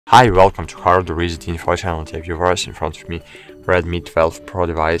Hi, welcome to HardReset.Info channel. Dear viewers, in front of me Redmi 12 Pro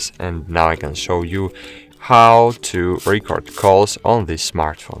device, and now I can show you how to record calls on this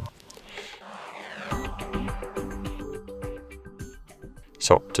smartphone.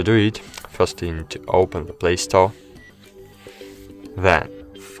 So to do it, first you need to open the Play Store, then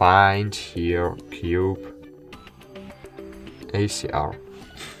find here Cube ACR.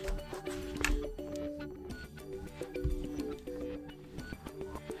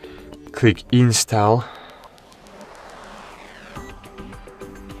 Click install,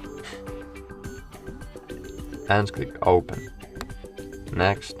 and click open.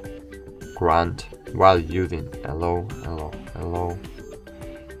 Next, grant while using allow,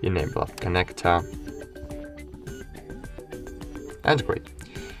 enable connector, and great.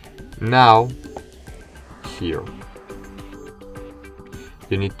 Now here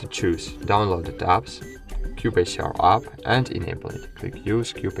you need to choose downloaded apps, Cube ACR app, and enable it. Click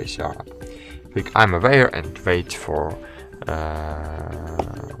use Cube ACR app. Click I'm aware and wait for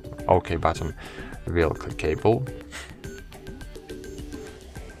OK button will clickable.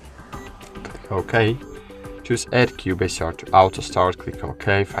 Click OK. Choose add Cube ACR to auto start. Click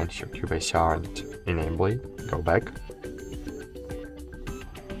OK. Find your Cube ACR and enable it. Go back.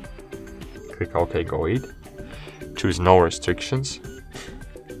 Click OK, go it. Choose no restrictions.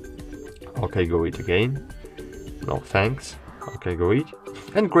 OK, go it again. No thanks. OK, go it.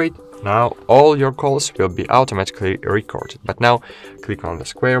 And great. Now all your calls will be automatically recorded. But now click on the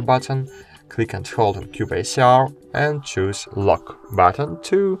square button, click and hold on Cube ACR and choose lock button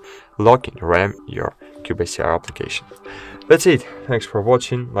to lock in RAM your Cube ACR application. That's it. Thanks for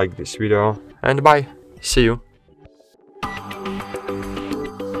watching. Like this video and bye. See you.